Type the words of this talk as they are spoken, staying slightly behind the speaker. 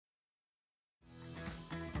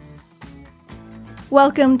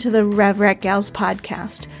Welcome to the RevRec Gals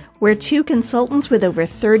podcast, where two consultants with over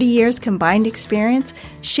 30 years combined experience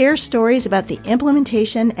share stories about the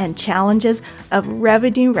implementation and challenges of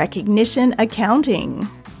revenue recognition accounting.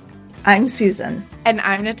 I'm Susan. And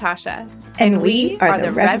I'm Natasha. And we are the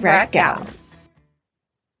RevRec Gals.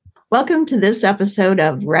 Welcome to this episode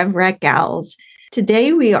of RevRec Gals.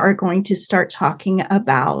 Today we are going to start talking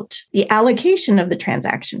about the allocation of the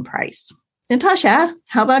transaction price. Natasha,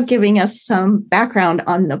 how about giving us some background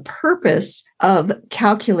on the purpose of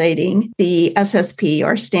calculating the SSP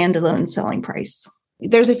or standalone selling price?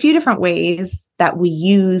 There's a few different ways that we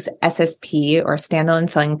use SSP or standalone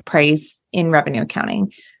selling price in revenue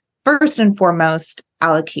accounting. First and foremost,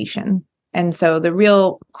 allocation. And so the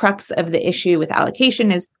real crux of the issue with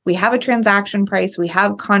allocation is we have a transaction price, we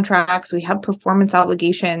have contracts, we have performance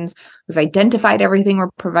obligations, we've identified everything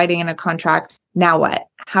we're providing in a contract. Now what?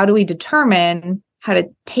 How do we determine how to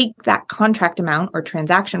take that contract amount or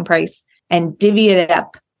transaction price and divvy it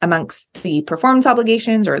up amongst the performance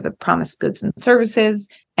obligations or the promised goods and services?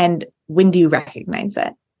 And when do you recognize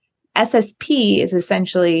it? SSP is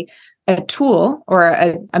essentially a tool or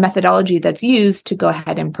a methodology that's used to go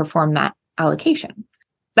ahead and perform that allocation.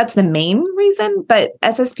 That's the main reason, but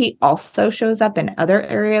SSP also shows up in other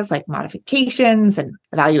areas like modifications and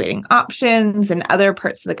evaluating options and other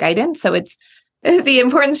parts of the guidance. So the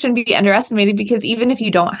importance shouldn't be underestimated because even if you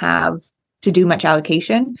don't have to do much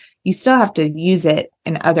allocation, you still have to use it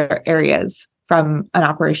in other areas from an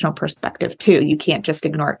operational perspective too. You can't just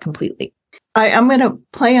ignore it completely. I'm going to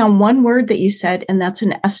play on one word that you said, and that's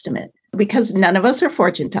an estimate. Because none of us are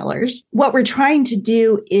fortune tellers, what we're trying to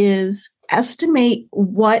do is estimate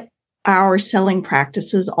what our selling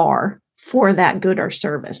practices are for that good or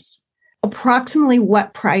service. Approximately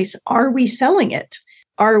what price are we selling it?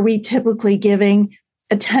 Are we typically giving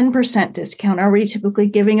a 10% discount? Are we typically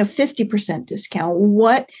giving a 50% discount?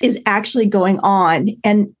 What is actually going on?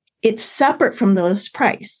 And it's separate from the list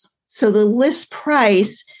price. So the list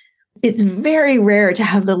price, it's very rare to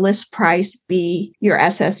have the list price be your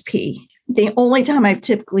SSP. The only time I've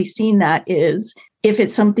typically seen that is if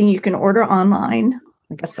it's something you can order online.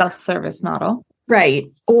 Like a self-service model. Right.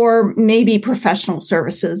 Or maybe professional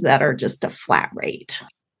services that are just a flat rate.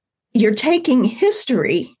 You're taking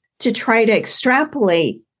history to try to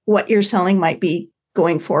extrapolate what your selling might be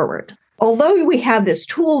going forward. Although we have this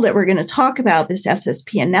tool that we're going to talk about, this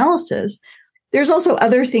SSP analysis, there's also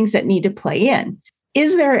other things that need to play in.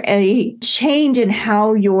 Is there a change in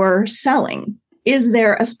how you're selling? Is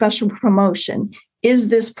there a special promotion? Is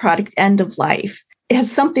this product end of life? Has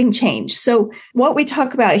something changed? So what we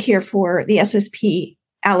talk about here for the SSP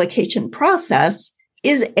allocation process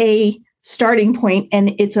is a starting point,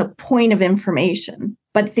 and it's a point of information.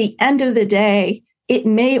 But at the end of the day, it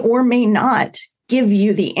may or may not give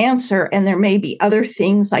you the answer. And there may be other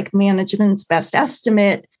things like management's best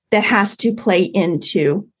estimate that has to play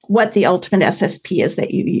into what the ultimate SSP is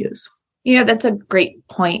that you use. You know, that's a great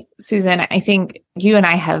point, Susan. I think you and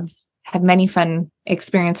I have many fun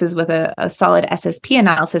experiences with a solid SSP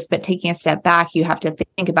analysis, but taking a step back, you have to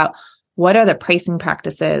think about what are the pricing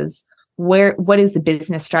practices? What is the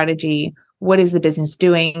business strategy? What is the business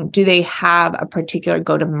doing? Do they have a particular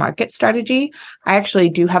go-to-market strategy? I actually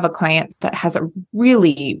do have a client that has a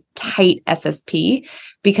really tight SSP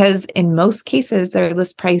because in most cases, their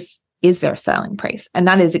list price is their selling price. And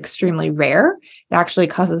that is extremely rare. It actually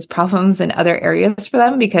causes problems in other areas for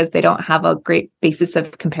them because they don't have a great basis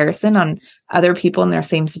of comparison on other people in their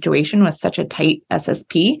same situation with such a tight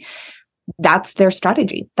SSP. That's their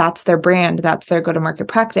strategy. That's their brand. That's their go-to-market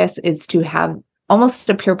practice, is to have almost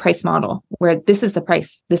a pure price model where this is the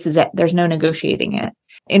price. This is it. There's no negotiating it.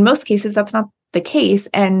 In most cases, that's not the case.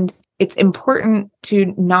 And it's important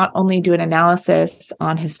to not only do an analysis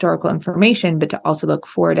on historical information, but to also look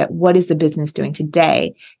forward at what is the business doing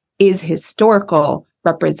today? Is historical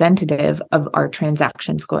representative of our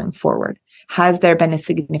transactions going forward? Has there been a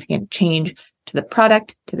significant change to the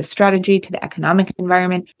product, to the strategy, to the economic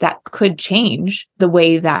environment that could change the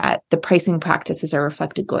way that the pricing practices are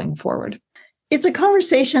reflected going forward? It's a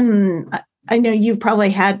conversation I know you've probably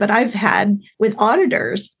had, but I've had with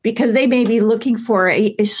auditors because they may be looking for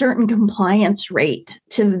a certain compliance rate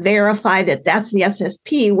to verify that that's the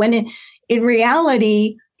SSP, when in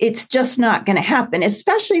reality, it's just not going to happen,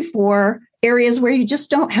 especially for areas where you just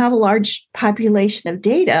don't have a large population of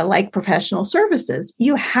data like professional services.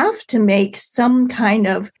 You have to make some kind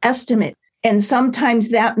of estimate. And sometimes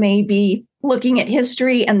that may be looking at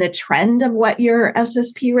history and the trend of what your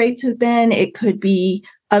SSP rates have been. It could be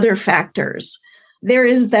other factors. There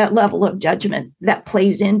is that level of judgment that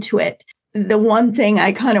plays into it. The one thing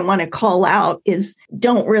I kind of want to call out is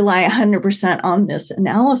don't rely 100% on this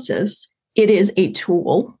analysis. It is a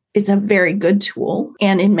tool. It's a very good tool.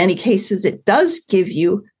 And in many cases, it does give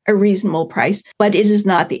you a reasonable price, but it is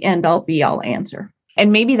not the end all be all answer.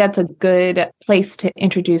 And maybe that's a good place to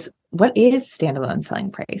introduce what is standalone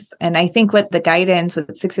selling price. And I think what the guidance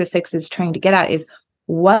with 606 is trying to get at is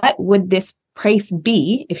what would this price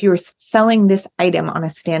be if you were selling this item on a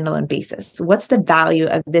standalone basis? What's the value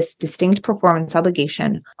of this distinct performance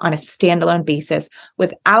obligation on a standalone basis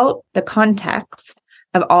without the context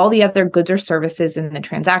of all the other goods or services in the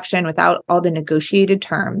transaction, without all the negotiated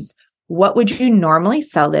terms? What would you normally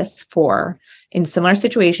sell this for in similar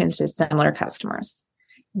situations to similar customers?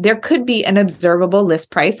 There could be an observable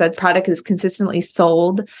list price. That product is consistently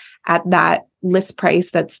sold at that list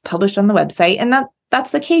price that's published on the website. And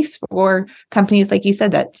that's the case for companies, like you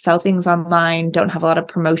said, that sell things online, don't have a lot of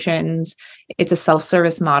promotions. It's a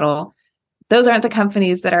self-service model. Those aren't the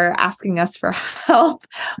companies that are asking us for help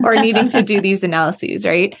or needing to do these analyses,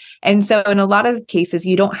 right? And so in a lot of cases,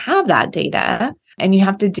 you don't have that data and you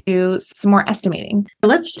have to do some more estimating.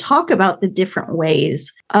 Let's talk about the different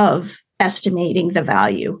ways of estimating the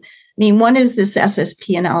value. I mean, one is this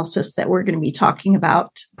SSP analysis that we're going to be talking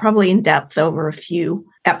about probably in depth over a few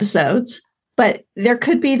episodes. But there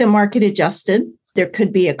could be the market adjusted, there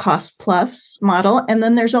could be a cost plus model, and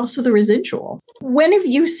then there's also the residual. When have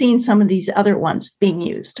you seen some of these other ones being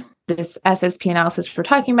used? This SSP analysis we're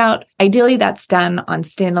talking about, ideally that's done on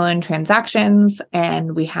standalone transactions,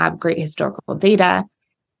 and we have great historical data.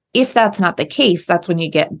 If that's not the case, that's when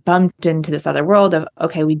you get bumped into this other world of,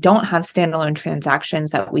 okay, we don't have standalone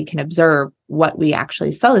transactions that we can observe what we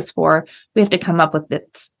actually sell this for. We have to come up with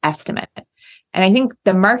this estimate. And I think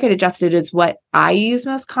the market adjusted is what I use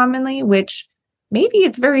most commonly, which maybe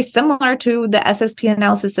it's very similar to the SSP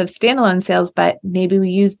analysis of standalone sales, but maybe we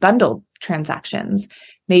use bundled transactions.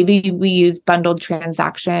 Maybe we use bundled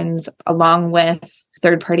transactions along with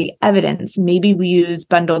third-party evidence. Maybe we use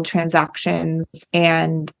bundled transactions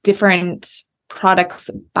and different products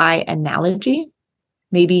by analogy.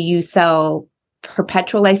 Maybe you sell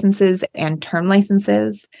perpetual licenses and term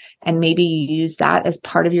licenses, and maybe you use that as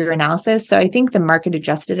part of your analysis. So I think the market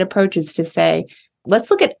adjusted approach is to say, let's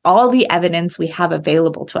look at all the evidence we have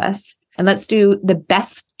available to us, and let's do the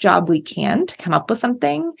best job we can to come up with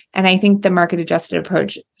something. And I think the market adjusted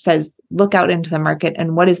approach says, look out into the market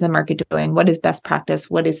and what is the market doing? What is best practice?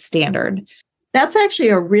 What is standard? That's actually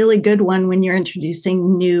a really good one when you're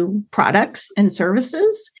introducing new products and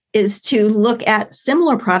services, is to look at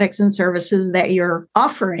similar products and services that you're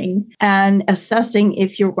offering and assessing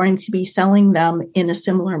if you're going to be selling them in a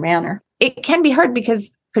similar manner. It can be hard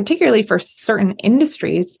because particularly for certain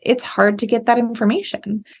industries, it's hard to get that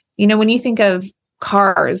information. You know, when you think of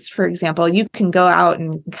cars, for example, you can go out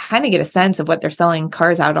and kind of get a sense of what they're selling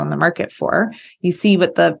cars out on the market for. You see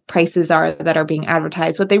what the prices are that are being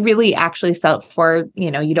advertised, what they really actually sell it for,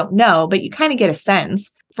 you know, you don't know, but you kind of get a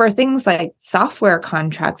sense. For things like software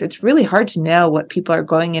contracts, it's really hard to know what people are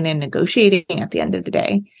going in and negotiating at the end of the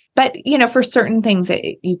day. But, you know, for certain things,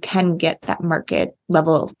 you can get that market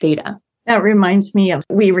level data. That reminds me of,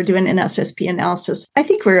 we were doing an SSP analysis. I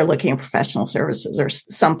think we were looking at professional services or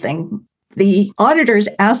something. The auditors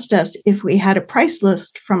asked us if we had a price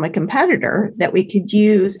list from a competitor that we could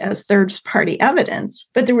use as third-party evidence.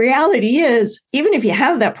 But the reality is, even if you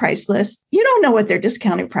have that price list, you don't know what their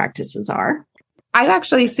discounting practices are. I've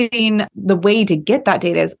actually seen the way to get that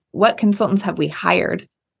data is what consultants have we hired?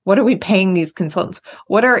 What are we paying these consultants?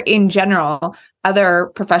 What are, in general,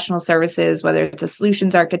 other professional services, whether it's a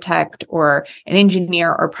solutions architect or an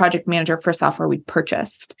engineer or project manager for software we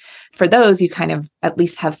purchased? For those, you kind of at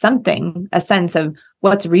least have something, a sense of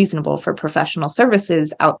what's reasonable for professional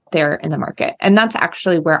services out there in the market. And that's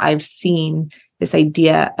actually where I've seen this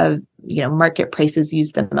idea of, you know, market prices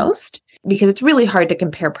used the most, because it's really hard to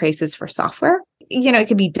compare prices for software. You know, it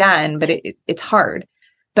can be done, but it's hard.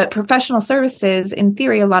 But professional services, in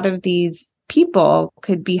theory, a lot of these people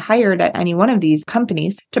could be hired at any one of these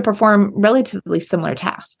companies to perform relatively similar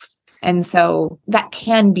tasks. And so that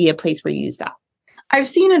can be a place where you use that. I've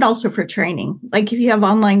seen it also for training. Like if you have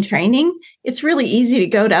online training, it's really easy to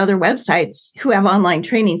go to other websites who have online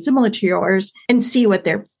training similar to yours and see what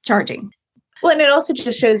they're charging. Well, and it also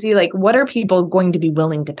just shows you, like, what are people going to be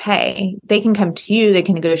willing to pay? They can come to you, they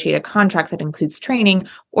can negotiate a contract that includes training,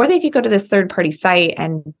 or they could go to this third-party site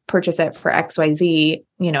and purchase it for XYZ,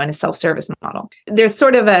 you know, in a self-service model. There's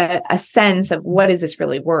sort of a sense of what is this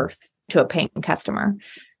really worth to a paying customer.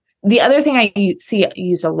 The other thing I see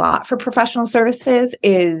used a lot for professional services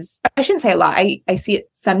is, I shouldn't say a lot, I see it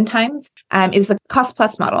sometimes, is the cost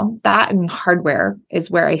plus model. That and hardware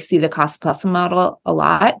is where I see the cost plus model a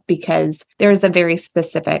lot because there's a very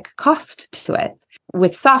specific cost to it.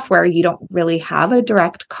 With software, you don't really have a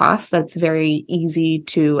direct cost that's very easy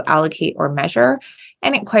to allocate or measure.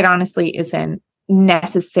 And it quite honestly isn't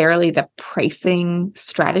necessarily the pricing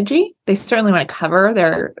strategy. They certainly want to cover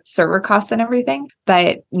their server costs and everything,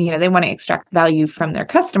 but they want to extract value from their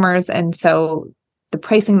customers. And so the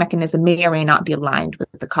pricing mechanism may or may not be aligned with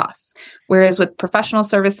the costs. Whereas with professional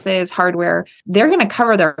services, hardware, they're going to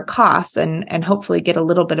cover their costs and hopefully get a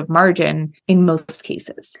little bit of margin in most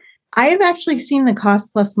cases. I have actually seen the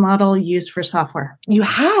cost plus model used for software. You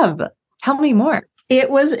have? Tell me more. It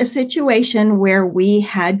was a situation where we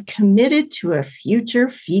had committed to a future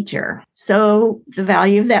feature. So the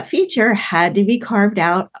value of that feature had to be carved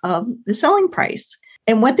out of the selling price.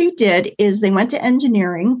 And what they did is they went to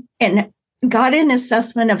engineering and got an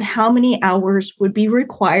assessment of how many hours would be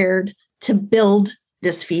required to build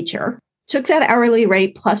this feature, took that hourly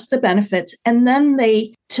rate plus the benefits, and then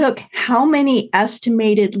they took how many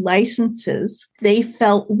estimated licenses they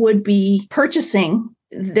felt would be purchasing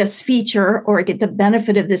this feature or get the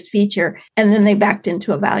benefit of this feature. And then they backed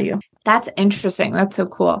into a value. That's interesting. That's so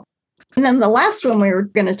cool. And then the last one we were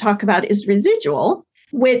going to talk about is residual,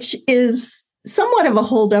 which is somewhat of a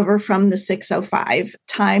holdover from the 605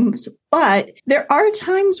 times. But there are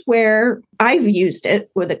times where I've used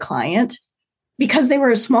it with a client because they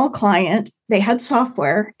were a small client. They had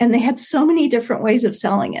software and they had so many different ways of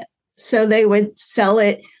selling it. So they would sell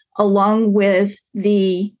it along with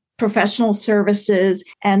the professional services,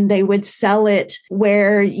 and they would sell it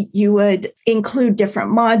where you would include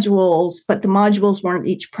different modules, but the modules weren't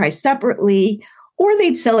each priced separately, or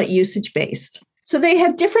they'd sell it usage-based. So they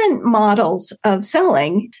had different models of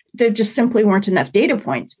selling. There just simply weren't enough data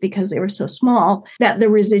points because they were so small that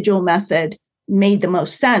the residual method made the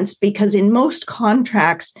most sense because in most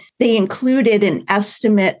contracts, they included an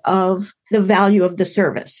estimate of the value of the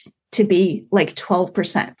service to be like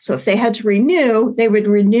 12%. So if they had to renew, they would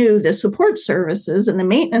renew the support services and the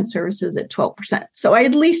maintenance services at 12%. So I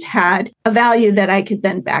at least had a value that I could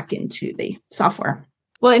then back into the software.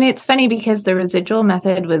 Well, and it's funny because the residual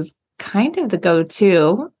method was kind of the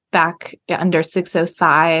go-to back under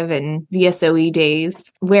 605 and VSOE days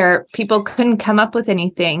where people couldn't come up with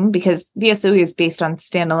anything because VSOE is based on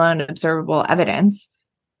standalone observable evidence.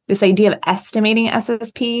 This idea of estimating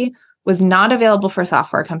SSP was not available for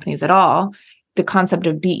software companies at all. The concept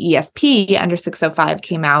of BESP under 605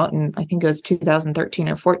 came out in, I think it was 2013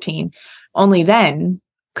 or 14. Only then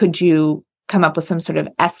could you come up with some sort of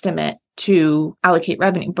estimate to allocate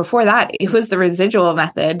revenue. Before that, it was the residual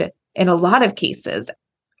method in a lot of cases.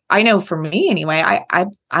 I know for me anyway,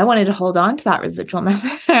 I wanted to hold on to that residual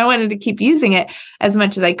method. I wanted to keep using it as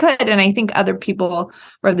much as I could. And I think other people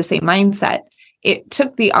were of the same mindset. It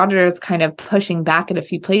took the auditors kind of pushing back at a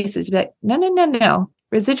few places to be like, no.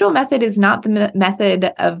 Residual method is not the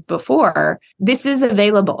method of before. This is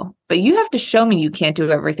available, but you have to show me you can't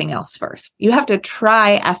do everything else first. You have to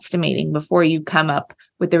try estimating before you come up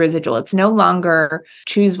with the residual. It's no longer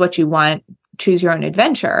choose what you want, choose your own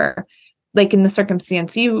adventure. Like in the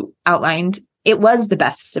circumstance you outlined, it was the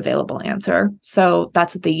best available answer. So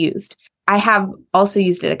that's what they used. I have also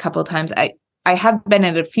used it a couple of times. I have been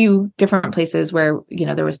at a few different places where,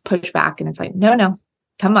 there was pushback and it's like, no,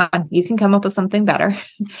 come on, you can come up with something better.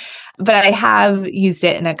 But I have used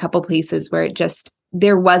it in a couple places where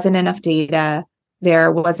there wasn't enough data.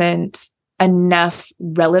 There wasn't enough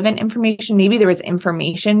relevant information. Maybe there was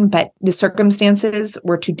information, but the circumstances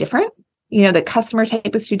were too different. The customer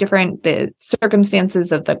type was too different. The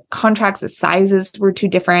circumstances of the contracts, the sizes were too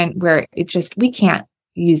different where we can't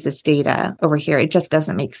use this data over here. It just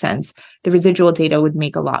doesn't make sense. The residual data would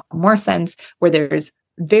make a lot more sense where there's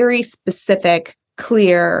very specific,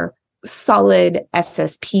 clear, solid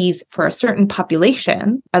SSPs for a certain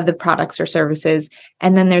population of the products or services.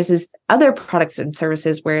 And then there's this other products and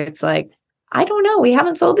services where it's like, I don't know. We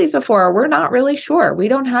haven't sold these before. We're not really sure. We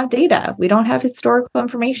don't have data. We don't have historical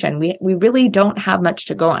information. We really don't have much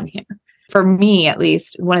to go on here. For me, at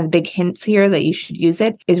least, one of the big hints here that you should use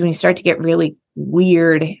it is when you start to get really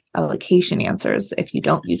weird allocation answers if you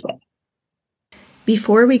don't use it.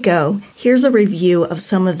 Before we go, here's a review of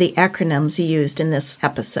some of the acronyms used in this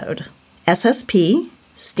episode. SSP,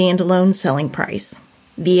 standalone selling price.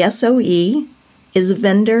 VSOE is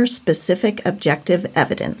vendor-specific objective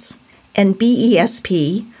evidence. And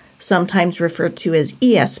BESP, sometimes referred to as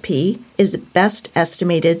ESP, is best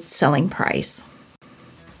estimated selling price.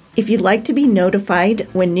 If you'd like to be notified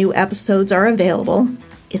when new episodes are available,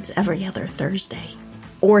 it's every other Thursday.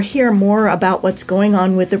 Or hear more about what's going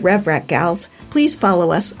on with the RevRec gals, please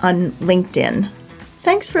follow us on LinkedIn.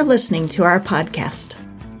 Thanks for listening to our podcast.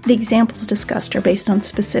 The examples discussed are based on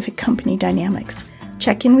specific company dynamics.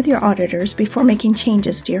 Check in with your auditors before making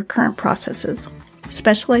changes to your current processes.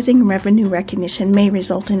 Specializing in revenue recognition may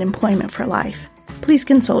result in employment for life. Please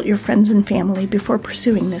consult your friends and family before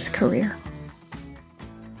pursuing this career.